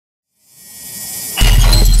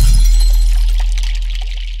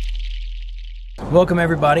Welcome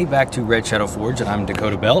everybody back to Red Shadow Forge, and I'm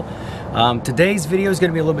Dakota Bell. Today's video is going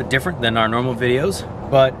to be a little bit different than our normal videos,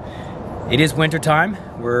 but it is winter time.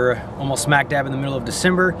 We're almost smack dab in the middle of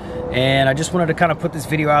December, and I just wanted to kind of put this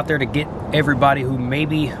video out there to get everybody who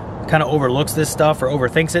maybe kind of overlooks this stuff or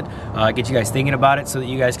overthinks it, get you guys thinking about it so that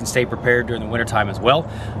you guys can stay prepared during the winter time as well.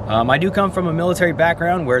 I do come from a military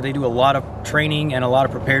background where they do a lot of training and a lot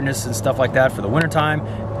of preparedness and stuff like that for the winter time,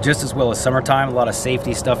 just as well as summertime, a lot of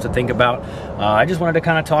safety stuff to think about. I just wanted to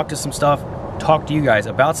kind of talk to you guys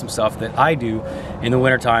about some stuff that I do in the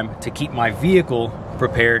wintertime to keep my vehicle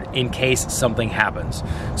prepared in case something happens.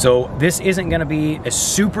 So this isn't going to be a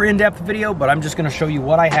super in-depth video, but I'm just going to show you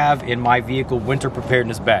what I have in my vehicle winter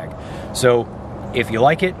preparedness bag. So if you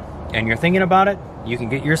like it and you're thinking about it, you can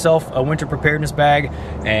get yourself a winter preparedness bag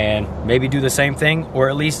and maybe do the same thing, or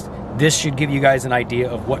at least this should give you guys an idea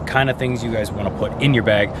of what kind of things you guys want to put in your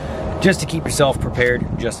bag just to keep yourself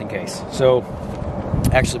prepared just in case. So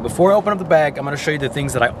actually, before I open up the bag, I'm going to show you the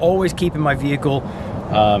things that I always keep in my vehicle,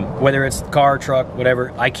 whether it's car, truck,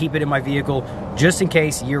 whatever. I keep it in my vehicle just in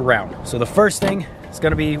case year round. So the first thing is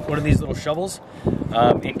going to be one of these little shovels.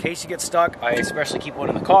 In case you get stuck, I especially keep one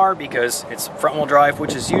in the car because it's front wheel drive,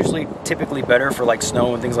 which is typically better for like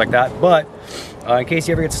snow and things like that. But in case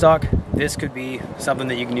you ever get stuck, this could be something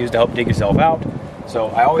that you can use to help dig yourself out. So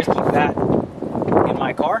I always keep that in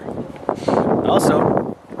my car. I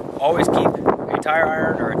also always keep a tire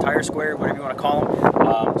iron or a tire square, whatever you want to call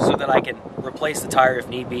them, so that I can replace the tire if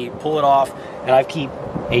need be, pull it off. And I keep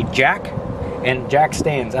a jack and jack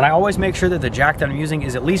stands, and I always make sure that the jack that I'm using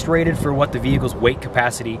is at least rated for what the vehicle's weight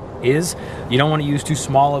capacity is. You don't want to use too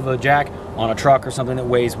small of a jack on a truck or something that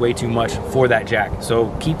weighs way too much for that jack.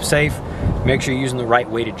 So keep safe, make sure you're using the right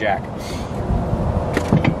weighted jack.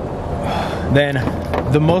 Then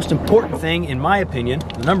the most important thing, in my opinion,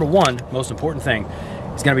 the number one most important thing,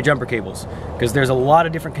 is going to be jumper cables, because there's a lot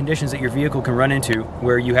of different conditions that your vehicle can run into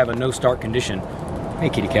where you have a no start condition. Hey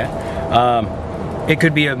kitty cat. It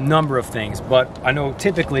could be a number of things, but I know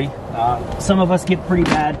typically some of us get pretty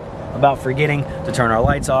bad about forgetting to turn our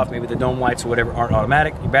lights off. Maybe the dome lights or whatever aren't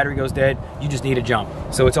automatic. Your battery goes dead. You just need a jump.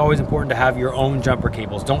 So it's always important to have your own jumper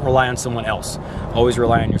cables. Don't rely on someone else. Always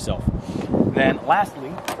rely on yourself. Then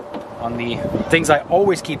lastly, on the things I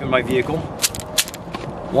always keep in my vehicle,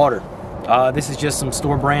 water. This is just some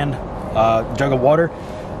store brand jug of water.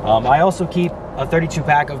 I also keep a 32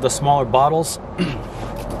 pack of the smaller bottles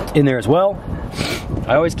in there as well.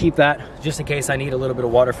 I always keep that just in case I need a little bit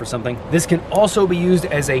of water for something. This can also be used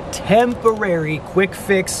as a temporary quick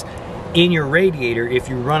fix in your radiator if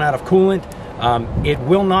you run out of coolant. It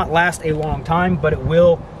will not last a long time, but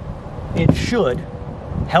it should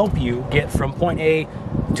help you get from point A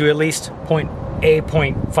to at least point A,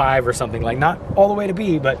 point 5 or something, like not all the way to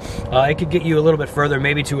B, but it could get you a little bit further,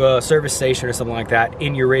 maybe to a service station or something like that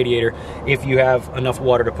in your radiator if you have enough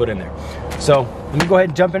water to put in there. So let me go ahead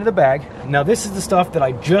and jump into the bag. Now this is the stuff that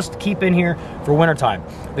I just keep in here for wintertime.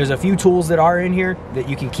 There's a few tools that are in here that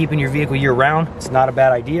you can keep in your vehicle year round. It's not a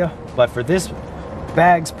bad idea, but for this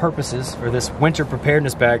bag's purposes, or this winter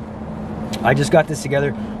preparedness bag, I just got this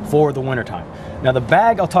together for the wintertime. Now the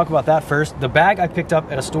bag, I'll talk about that first. The bag I picked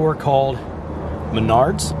up at a store called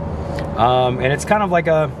Menards, and it's kind of like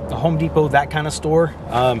a Home Depot, that kind of store,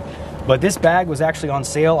 but this bag was actually on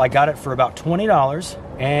sale. I got it for about $20,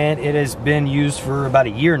 and it has been used for about a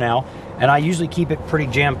year now, and I usually keep it pretty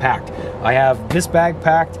jam-packed. I have this bag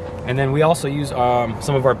packed, and then we also use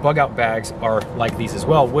some of our bug out bags are like these as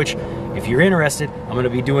well, which if you're interested, I'm going to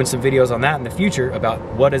be doing some videos on that in the future about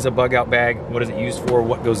what is a bug out bag, what is it used for,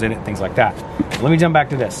 what goes in it, things like that. Let me jump back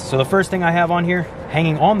to this. So the first thing I have on here,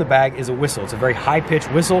 hanging on the bag, is a whistle. It's a very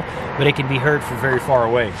high-pitched whistle, but it can be heard from very far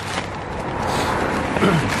away.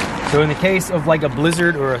 So in the case of like a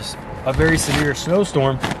blizzard or a very severe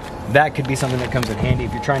snowstorm, that could be something that comes in handy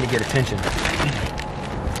if you're trying to get attention.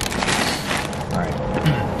 All right.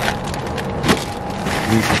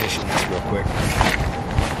 Reposition this real quick.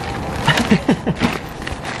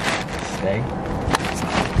 Stay.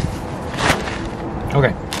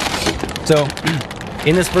 Okay. So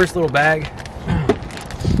in this first little bag,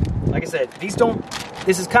 like I said, this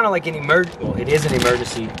is kind of like an it is an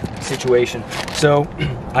emergency situation. So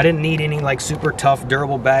I didn't need any like super tough,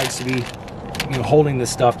 durable bags to be holding this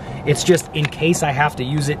stuff. It's just in case I have to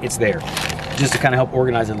use it, it's there, just to kind of help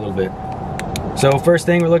organize it a little bit. So first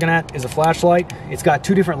thing we're looking at is a flashlight. It's got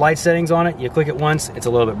two different light settings on it. You click it once, it's a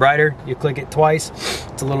little bit brighter. You click it twice,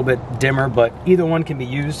 it's a little bit dimmer, but either one can be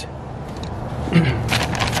used.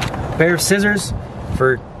 A pair of scissors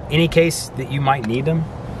for any case that you might need them.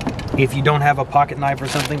 If you don't have a pocket knife or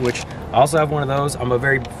something, which I also have one of those, I'm a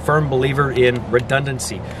very firm believer in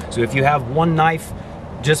redundancy. So if you have one knife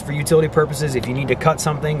just for utility purposes, if you need to cut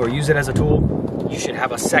something or use it as a tool, you should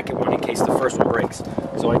have a second one in case the first one breaks.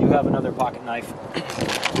 So I do have another pocket knife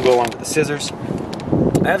to go along with the scissors.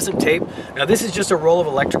 I have some tape. Now this is just a roll of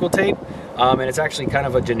electrical tape, and it's actually kind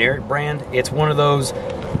of a generic brand. It's one of those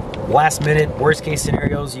last minute, worst case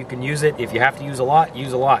scenarios. You can use it. If you have to use a lot,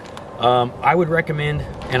 use a lot. I would recommend,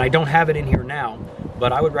 and I don't have it in here now,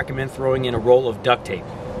 but I would recommend throwing in a roll of duct tape.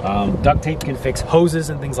 Duct tape can fix hoses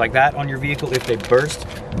and things like that on your vehicle if they burst,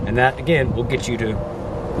 and that again will get you to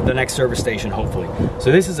the next service station hopefully.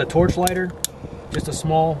 So this is a torch lighter, just a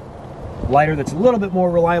small lighter that's a little bit more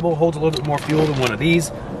reliable, holds a little bit more fuel than one of these,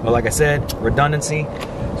 but like I said, redundancy.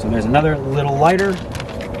 So there's another little lighter,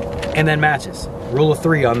 and then matches. Rule of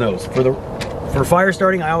 3 on those. For fire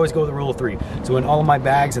starting, I always go with the rule of 3. So in all of my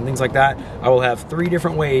bags and things like that, I will have 3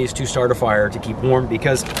 different ways to start a fire to keep warm,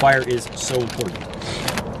 because fire is so important.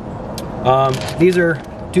 These are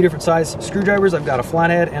 2 different size screwdrivers. I've got a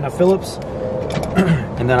flathead and a Phillips.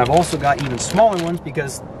 And then I've also got even smaller ones,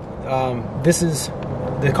 because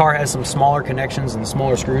the car has some smaller connections and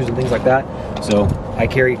smaller screws and things like that. So I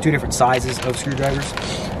carry 2 different sizes of screwdrivers.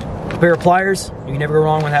 A pair of pliers. You can never go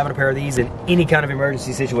wrong with having a pair of these in any kind of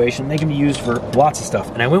emergency situation. They can be used for lots of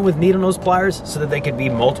stuff. And I went with needle-nose pliers so that they could be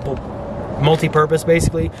multi-purpose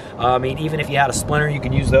basically. I mean, even if you had a splinter, you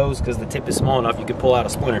can use those because the tip is small enough you could pull out a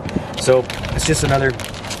splinter. So it's just another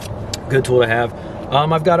good tool to have.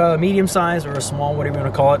 I've got a medium size or a small, whatever you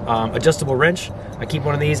want to call it, adjustable wrench. I keep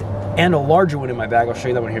one of these and a larger one in my bag. I'll show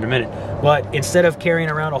you that one here in a minute. But instead of carrying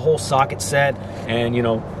around a whole socket set and, you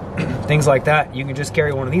know, things like that, you can just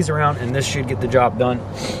carry one of these around and this should get the job done,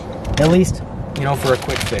 at least, you know, for a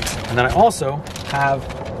quick fix. And then I also have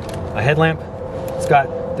a headlamp. It's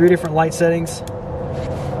got 3 different light settings.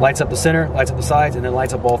 Lights up the center, lights up the sides, and then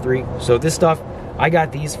lights up all 3. So this stuff, I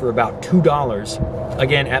got these for about $2,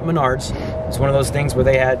 again, at Menards. It's one of those things where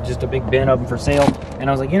they had just a big bin of them for sale, and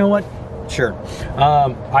I was like, you know what? Sure.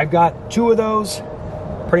 I've got 2 of those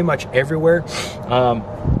pretty much everywhere,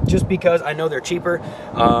 just because I know they're cheaper.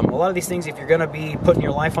 A lot of these things, if you're gonna be putting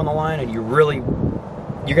your life on the line and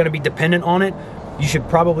you're gonna be dependent on it, you should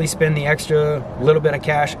probably spend the extra little bit of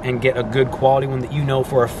cash and get a good quality one that you know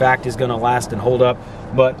for a fact is gonna last and hold up.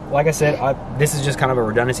 But like I said, this is just kind of a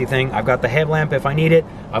redundancy thing. I've got the headlamp if I need it.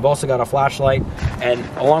 I've also got a flashlight, and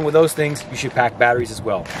along with those things, you should pack batteries as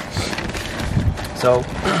well. So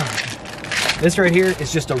this right here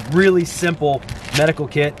is just a really simple medical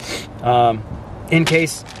kit. In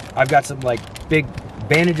case I've got some like big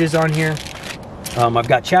bandages on here. I've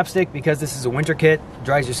got chapstick because this is a winter kit,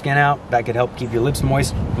 dries your skin out. That could help keep your lips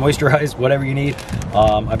moisturized, whatever you need.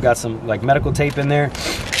 I've got some like medical tape in there.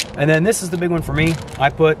 And then this is the big one for me. I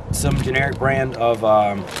put some generic brand of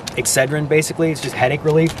Excedrin, basically. It's just headache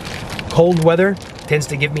relief. Cold weather tends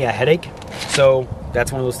to give me a headache. So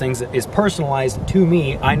that's one of those things that is personalized to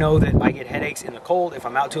me. I know that I get headaches in the cold if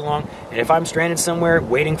I'm out too long. And if I'm stranded somewhere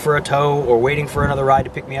waiting for a tow or waiting for another ride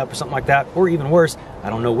to pick me up or something like that, or even worse, I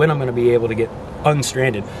don't know when I'm gonna be able to get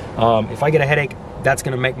unstranded. If I get a headache, that's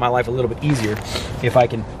gonna make my life a little bit easier if I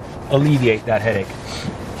can alleviate that headache.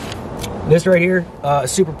 This right here,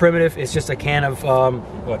 super primitive. It's just a can of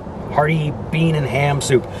hearty bean and ham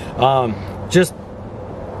soup.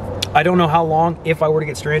 I don't know how long, if I were to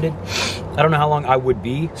get stranded, I don't know how long I would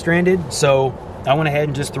be stranded. So I went ahead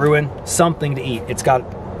and just threw in something to eat. It's got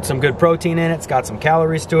some good protein in it. It's got some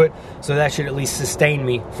calories to it. So that should at least sustain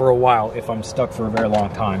me for a while if I'm stuck for a very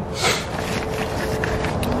long time.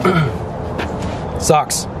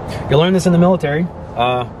 Socks. You learn this in the military.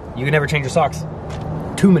 You can never change your socks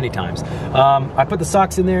too many times. I put the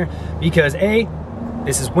socks in there because A,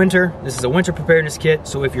 this is winter. This is a winter preparedness kit.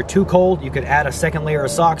 So if you're too cold, you could add a second layer of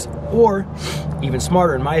socks, or even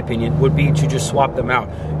smarter, in my opinion, would be to just swap them out.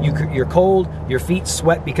 You're cold, your feet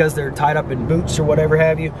sweat because they're tied up in boots or whatever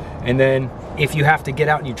have you. And then if you have to get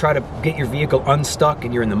out and you try to get your vehicle unstuck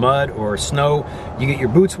and you're in the mud or snow, you get your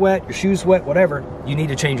boots wet, your shoes wet, whatever, you need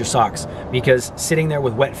to change your socks, because sitting there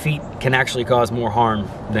with wet feet can actually cause more harm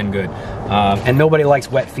than good. And nobody likes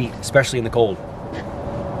wet feet, especially in the cold.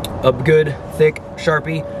 A good thick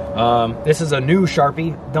Sharpie. This is a new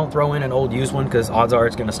Sharpie. Don't throw in an old used one, because odds are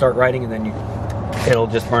it's going to start writing and then it'll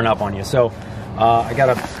just burn up on you. So I got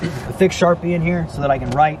a thick Sharpie in here so that I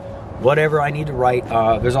can write whatever I need to write.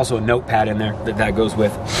 There's also a notepad in there that goes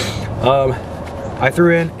with. I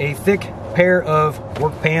threw in a thick pair of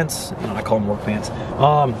work pants. You know, I call them work pants.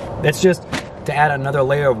 That's just to add another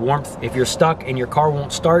layer of warmth. If you're stuck and your car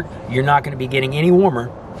won't start, you're not going to be getting any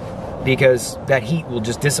warmer, because that heat will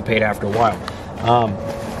just dissipate after a while.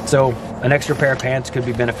 So an extra pair of pants could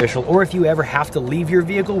be beneficial, or if you ever have to leave your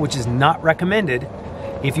vehicle, which is not recommended,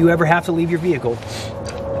 if you ever have to leave your vehicle,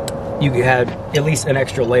 you had at least an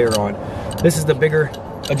extra layer on. This is the bigger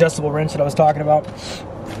adjustable wrench that I was talking about.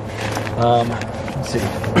 Let's see.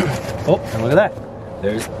 Oh, and look at that.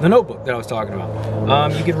 There's the notebook that I was talking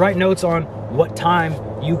about. You can write notes on what time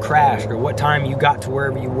you crashed or what time you got to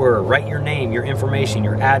wherever you were. Write your name, your information,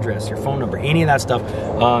 your address, your phone number, any of that stuff.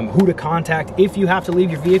 Who to contact if you have to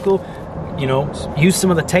leave your vehicle. You know, use some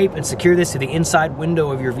of the tape and secure this to the inside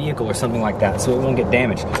window of your vehicle or something like that so it won't get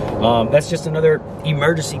damaged. That's just another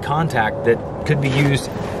emergency contact that could be used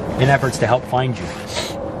in efforts to help find you.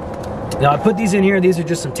 Now I put these in here. These are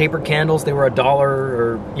just some tapered candles. They were $1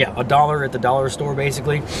 or $1 at the dollar store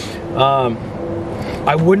basically.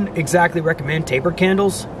 I wouldn't exactly recommend tapered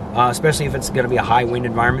candles, especially if it's going to be a high wind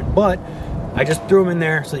environment, but I just threw them in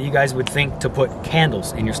there so that you guys would think to put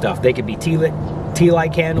candles in your stuff. They could be tea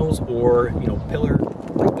light candles, or you know, pillar,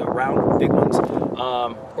 like the round big ones,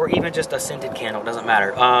 or even just a scented candle, doesn't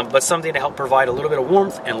matter. But something to help provide a little bit of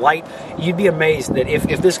warmth and light. You'd be amazed that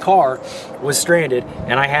if this car was stranded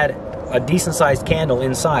and I had a decent sized candle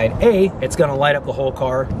inside, A, it's gonna light up the whole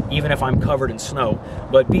car even if I'm covered in snow,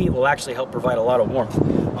 but B, it will actually help provide a lot of warmth.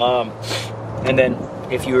 And then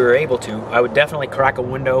if you were able to, I would definitely crack a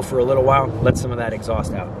window for a little while, let some of that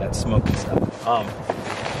exhaust out, that smoke and stuff.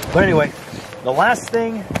 But anyway, the last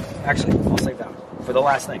thing, actually, I'll save that for the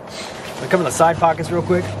last thing. We come to the side pockets real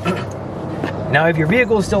quick. Now, if your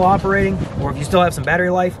vehicle is still operating, or if you still have some battery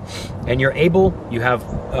life, and you're able, you have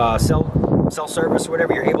cell service or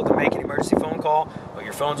whatever, you're able to make an emergency phone call, but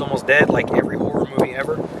your phone's almost dead, like every horror movie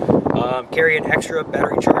ever, carry an extra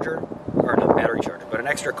battery charger, or not battery charger, but an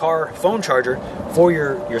extra car phone charger for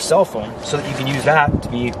your cell phone, so that you can use that to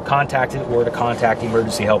be contacted or to contact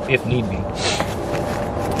emergency help if need be.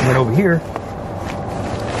 And then over here,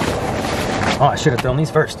 oh, I should have thrown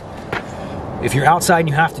these first. If you're outside and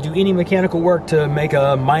you have to do any mechanical work to make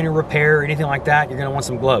a minor repair or anything like that, you're gonna want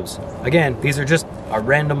some gloves. Again, these are just a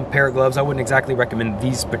random pair of gloves. I wouldn't exactly recommend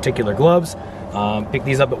these particular gloves. Pick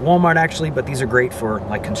these up at Walmart actually, but these are great for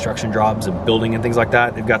like construction jobs and building and things like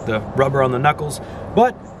that. They've got the rubber on the knuckles,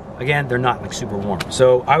 but again, they're not like super warm.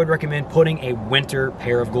 So I would recommend putting a winter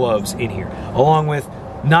pair of gloves in here, along with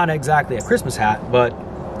not exactly a Christmas hat, but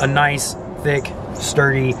a nice, thick,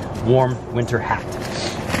 sturdy, warm winter hat.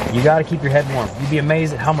 You gotta keep your head warm. You'd be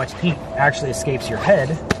amazed at how much heat actually escapes your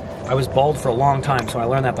head. I was bald for a long time, so I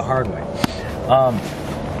learned that the hard way.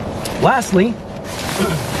 Lastly,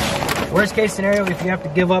 worst case scenario, if you have to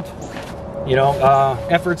give up, you know,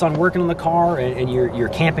 efforts on working on the car and you're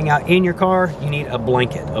camping out in your car, you need a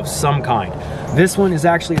blanket of some kind. This one is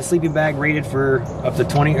actually a sleeping bag rated for up to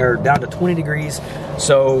 20 or down to 20 degrees.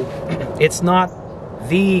 So it's not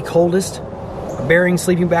the coldest bearing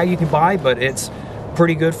sleeping bag you can buy, but it's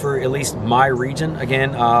pretty good for at least my region.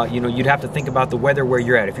 Again, you know, you'd have to think about the weather where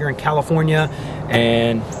you're at. If you're in California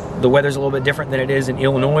and the weather's a little bit different than it is in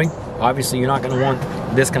Illinois, obviously you're not going to want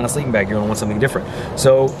this kind of sleeping bag. You're going to want something different.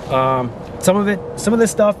 So some of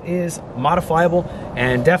this stuff is modifiable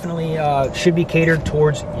and definitely should be catered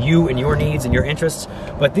towards you and your needs and your interests.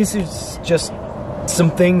 But this is just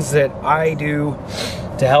some things that I do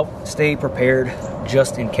to help stay prepared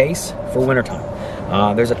just in case for wintertime.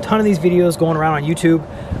 There's a ton of these videos going around on YouTube.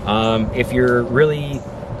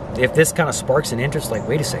 If this kind of sparks an interest, like,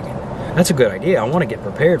 wait a second, that's a good idea. I want to get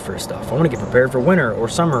prepared for stuff. I want to get prepared for winter or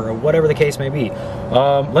summer or whatever the case may be.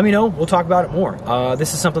 Let me know. We'll talk about it more.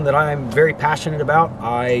 This is something that I'm very passionate about.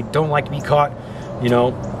 I don't like to be caught, you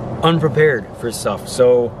know, unprepared for stuff.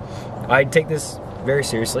 So I take this very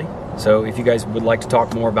seriously. So if you guys would like to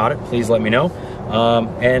talk more about it, please let me know.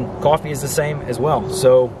 And coffee is the same as well.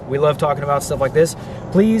 So we love talking about stuff like this.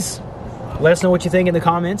 Please let us know what you think in the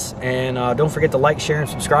comments, and don't forget to like, share, and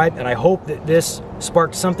subscribe. And I hope that this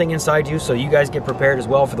sparked something inside you so you guys get prepared as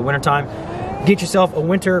well for the wintertime. Get yourself a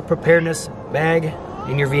winter preparedness bag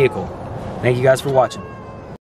in your vehicle. Thank you guys for watching.